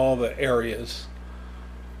Christians in all the areas.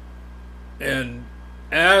 And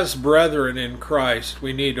as brethren in Christ,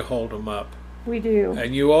 we need to hold them up. We do.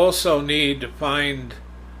 And you also need to find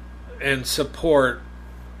and support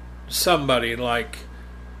somebody like,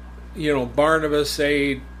 Barnabas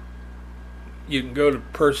Aid. You can go to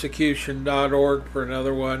persecution.org for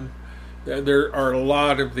another one. There are a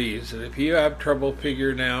lot of these. And if you have trouble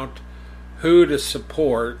figuring out who to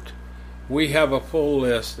support, we have a full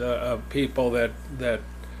list of people that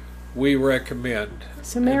we recommend.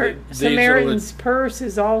 Samaritan's Purse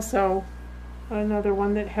is also another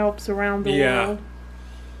one that helps around the world.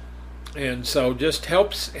 And so just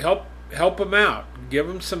help them out. Give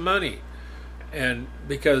them some money. And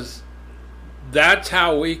because that's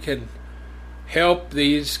how we can help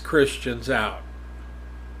these Christians out.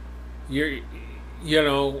 You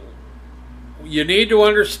need to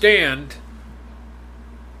understand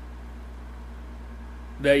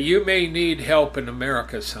that you may need help in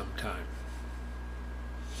America sometime.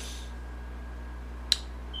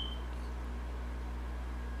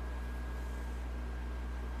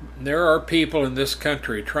 There are people in this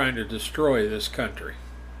country trying to destroy this country.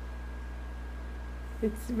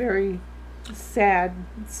 It's very sad.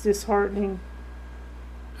 It's disheartening.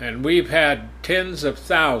 And we've had tens of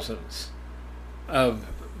thousands of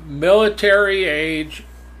military age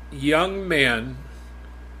young men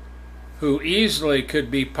who easily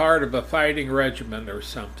could be part of a fighting regiment or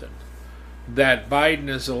something that Biden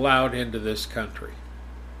has allowed into this country.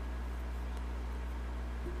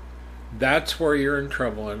 That's where you're in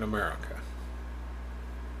trouble in America.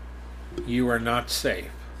 You are not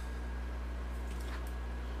safe.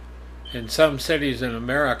 In some cities in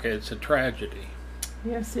America, it's a tragedy.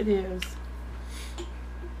 Yes, it is.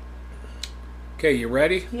 Okay, you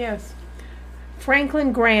ready? Yes.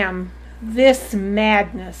 Franklin Graham, This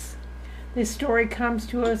Madness. This story comes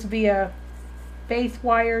to us via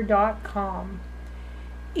faithwire.com.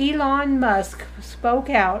 Elon Musk spoke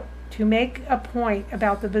out to make a point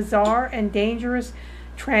about the bizarre and dangerous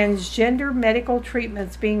transgender medical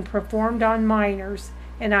treatments being performed on minors,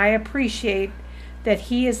 and I appreciate that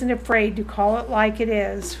he isn't afraid to call it like it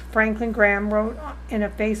is, Franklin Graham wrote in a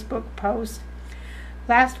Facebook post.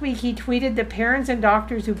 Last week he tweeted the parents and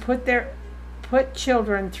doctors who put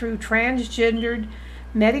children through transgendered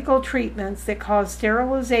medical treatments that cause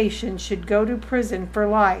sterilization should go to prison for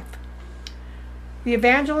life. The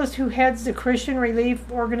evangelist who heads the Christian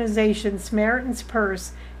relief organization Samaritan's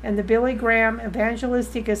Purse and the Billy Graham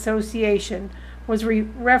Evangelistic Association was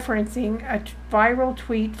referencing a viral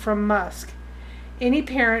tweet from Musk. Any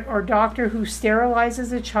parent or doctor who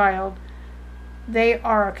sterilizes a child,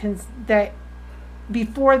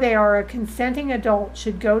 before they are a consenting adult,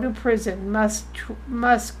 should go to prison,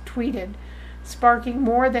 Musk tweeted, sparking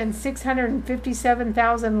more than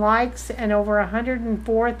 657,000 likes and over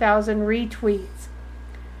 104,000 retweets.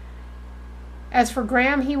 As for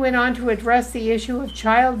Graham, he went on to address the issue of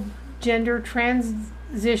child gender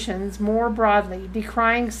positions more broadly,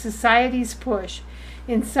 decrying society's push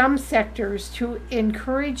in some sectors to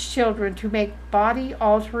encourage children to make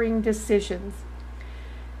body-altering decisions.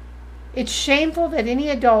 It's shameful that any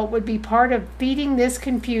adult would be part of feeding this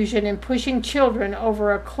confusion and pushing children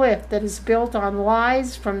over a cliff that is built on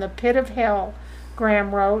lies from the pit of hell,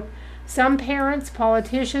 Graham wrote. Some parents,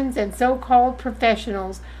 politicians, and so-called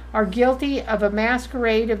professionals are guilty of a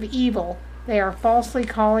masquerade of evil they are falsely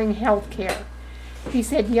calling health care. He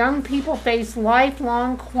said young people face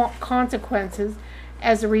lifelong consequences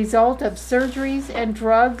as a result of surgeries and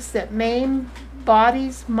drugs that maim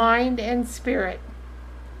bodies, mind, and spirit,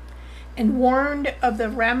 and warned of the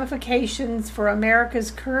ramifications for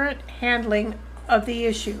America's current handling of the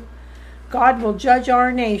issue. God will judge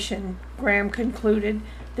our nation, Graham concluded.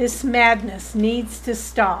 This madness needs to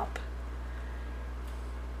stop.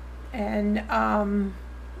 And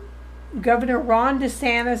Governor Ron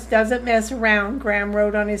DeSantis doesn't mess around, Graham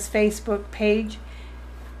wrote on his Facebook page.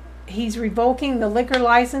 He's revoking the liquor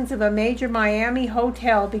license of a major Miami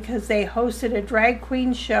hotel because they hosted a drag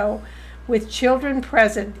queen show with children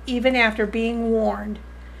present, even after being warned.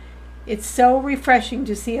 It's so refreshing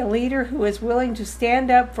to see a leader who is willing to stand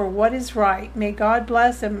up for what is right. May God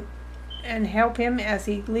bless him and help him as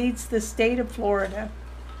he leads the state of Florida.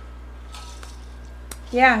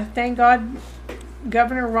 Yeah, thank God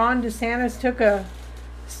Governor Ron DeSantis took a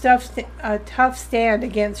tough stand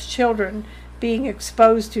against children being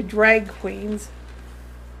exposed to drag queens.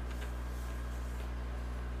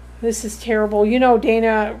 This is terrible. You know,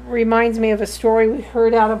 Dana, reminds me of a story we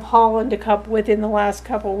heard out of Holland within the last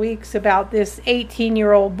couple weeks about this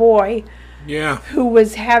 18-year-old boy who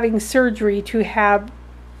was having surgery to have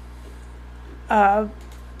a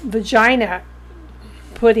vagina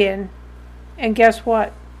put in. And guess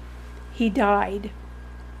what? He died.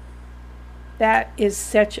 That is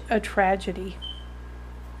such a tragedy.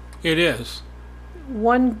 It is.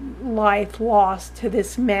 One life lost to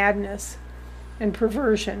this madness and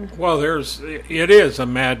perversion. Well, it is a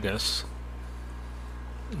madness.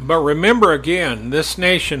 But remember again, this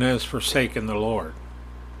nation has forsaken the Lord.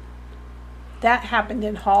 That happened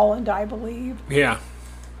in Holland, I believe. Yeah.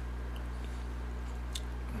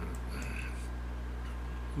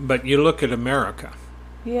 But you look at America.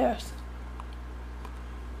 Yes.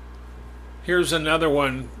 Here's another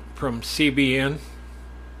one from CBN.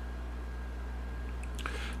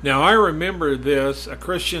 Now, I remember this. A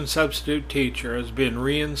Christian substitute teacher has been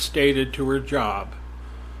reinstated to her job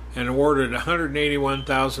and awarded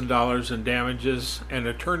 $181,000 in damages and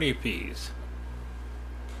attorney fees.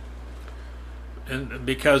 And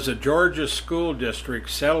because the Georgia School District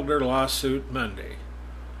settled her lawsuit Monday.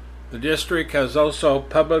 The district has also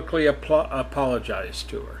publicly apologized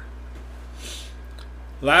to her.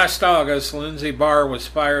 Last August, Lindsay Barr was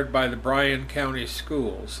fired by the Bryan County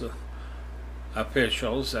Schools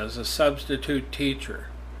officials as a substitute teacher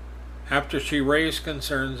after she raised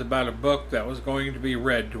concerns about a book that was going to be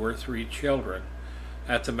read to her 3 children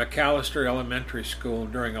at the McAllister Elementary School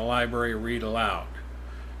during a library read aloud.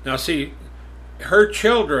 Now see, her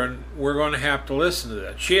children were going to have to listen to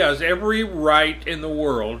that. She has every right in the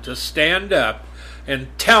world to stand up and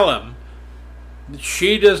tell them that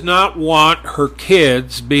she does not want her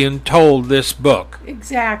kids being told this book.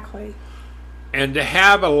 Exactly. And to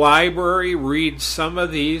have a library read some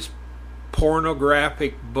of these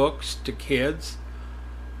pornographic books to kids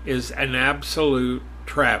is an absolute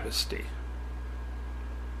travesty.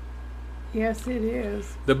 Yes, it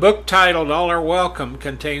is. The book titled All Are Welcome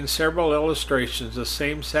contains several illustrations of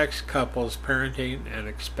same-sex couples parenting and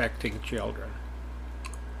expecting children.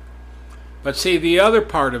 But see, the other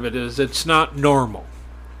part of it is it's not normal.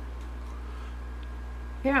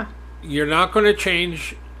 Yeah. You're not going to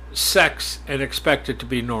change sex and expect it to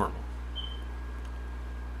be normal.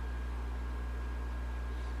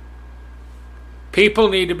 People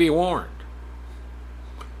need to be warned.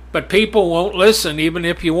 But people won't listen even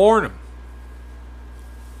if you warn them.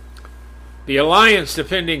 The Alliance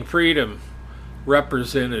Defending Freedom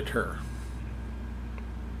represented her.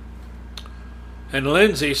 And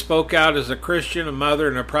Lindsay spoke out as a Christian, a mother,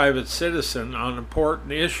 and a private citizen on an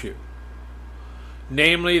important issue,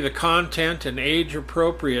 namely the content and age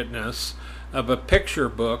appropriateness of a picture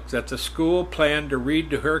book that the school planned to read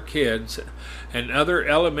to her kids and other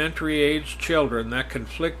elementary age children that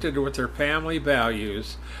conflicted with their family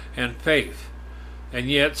values and faith. And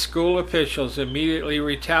yet school officials immediately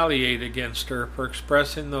retaliated against her for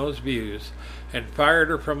expressing those views and fired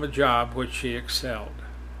her from a job which she excelled.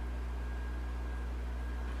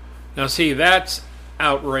 Now see, that's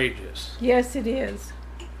outrageous. Yes, it is.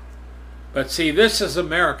 But see, this is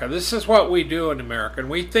America. This is what we do in America, and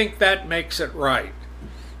we think that makes it right.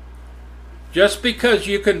 Just because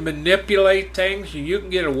you can manipulate things and you can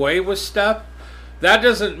get away with stuff, that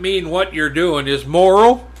doesn't mean what you're doing is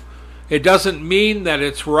moral. It doesn't mean that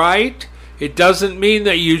it's right. It doesn't mean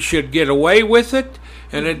that you should get away with it.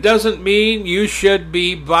 And it doesn't mean you should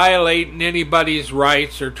be violating anybody's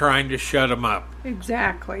rights or trying to shut them up.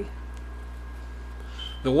 Exactly.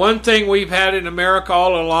 The one thing we've had in America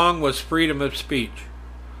all along was freedom of speech.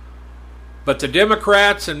 But the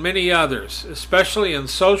Democrats and many others, especially in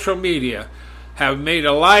social media, have made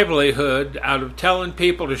a livelihood out of telling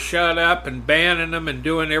people to shut up and banning them and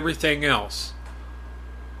doing everything else.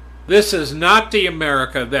 This is not the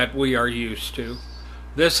America that we are used to.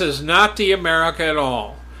 This is not the America at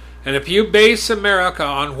all. And if you base America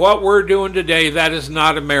on what we're doing today, that is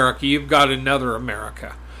not America. You've got another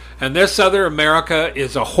America. And this other America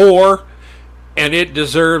is a whore, and it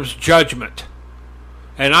deserves judgment.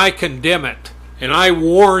 And I condemn it. And I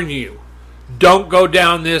warn you, don't go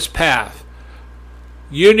down this path.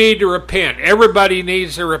 You need to repent. Everybody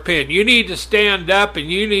needs to repent. You need to stand up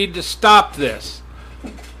and you need to stop this.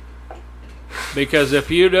 Because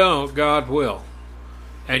if you don't, God will.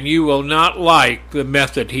 And you will not like the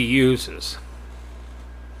method he uses.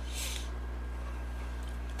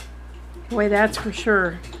 Boy, that's for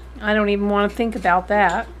sure. I don't even want to think about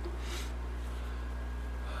that.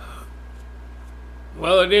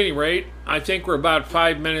 Well, at any rate, I think we're about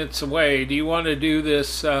 5 minutes away. Do you want to do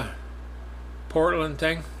this Portland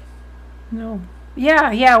thing? No.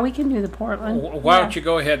 Yeah, we can do the Portland. Why don't you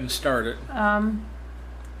go ahead and start it?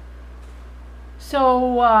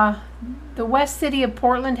 So, the West City of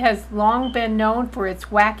Portland has long been known for its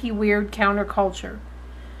wacky, weird counterculture.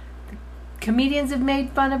 Comedians have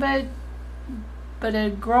made fun of it, but a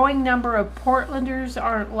growing number of Portlanders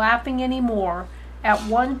aren't laughing anymore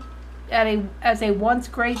as a once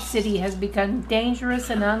great city has become dangerous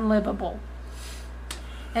and unlivable.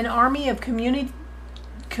 An army of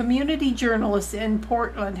community journalists in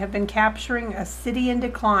Portland have been capturing a city in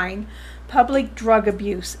decline, public drug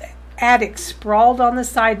abuse, addicts sprawled on the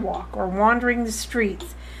sidewalk or wandering the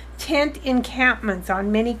streets, tent encampments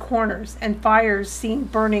on many corners, and fires seen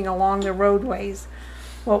burning along the roadways.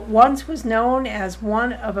 What once was known as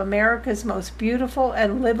one of America's most beautiful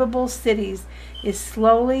and livable cities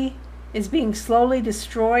is being slowly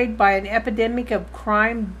destroyed by an epidemic of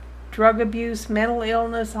crime, drug abuse, mental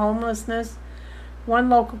illness, homelessness. One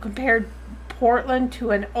local compared Portland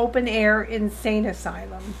to an open-air insane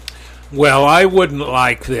asylum. Well, I wouldn't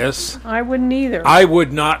like this. I wouldn't either. I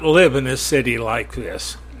would not live in a city like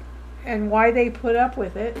this. And why they put up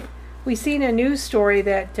with it. We seen a news story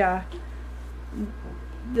that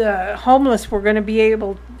the homeless were going to be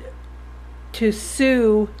able to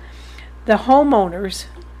sue the homeowners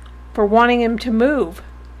for wanting him to move.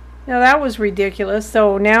 Now that was ridiculous.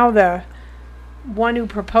 So now the one who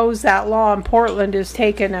proposed that law in Portland is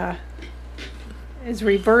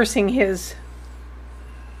reversing his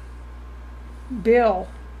bill.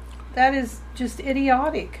 That is just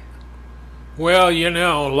idiotic. Well,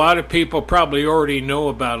 a lot of people probably already know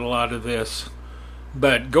about a lot of this.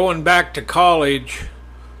 But going back to college,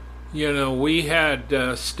 we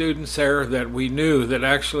had students there that we knew that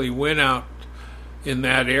actually went out in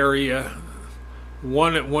that area.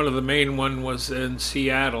 One of the main one was in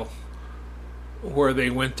Seattle, where they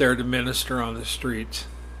went there to minister on the streets.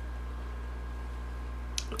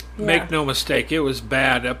 Yeah. Make no mistake, it was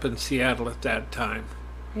bad up in Seattle at that time.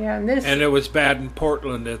 Yeah, and it was bad in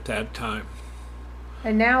Portland at that time.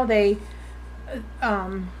 And now they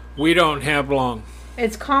we don't have long.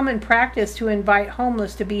 It's common practice to invite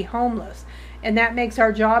homeless to be homeless, and that makes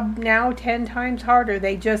our job now 10 times harder.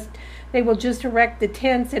 They will just erect the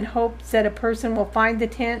tents in hopes that a person will find the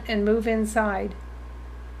tent and move inside.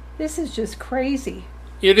 This is just crazy.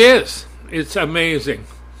 It is. It's amazing.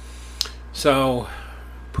 So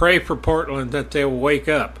pray for Portland that they'll wake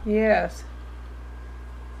up. Yes.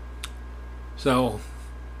 So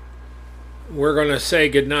we're going to say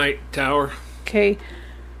goodnight, Tower. Okay.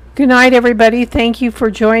 Good night, everybody. Thank you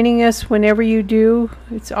for joining us whenever you do.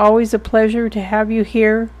 It's always a pleasure to have you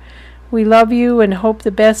here. We love you and hope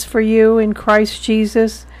the best for you in Christ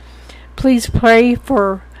Jesus. Please pray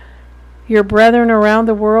for your brethren around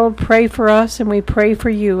the world. Pray for us, and we pray for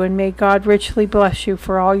you, and may God richly bless you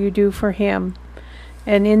for all you do for him.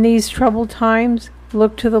 And in these troubled times,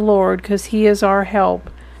 look to the Lord, because he is our help.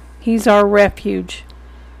 He's our refuge.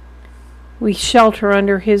 We shelter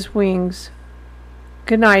under his wings.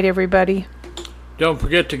 Good night, everybody. Don't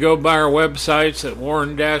forget to go by our websites at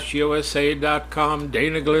warren-usa.com,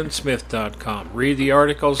 danaglennsmith.com. Read the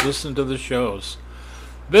articles, listen to the shows.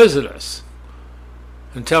 Visit us.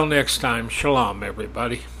 Until next time, shalom,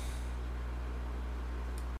 everybody.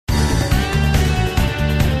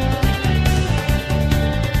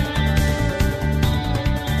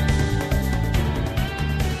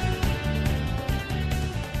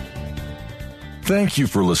 Thank you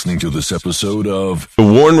for listening to this episode of The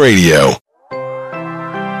Warn Radio.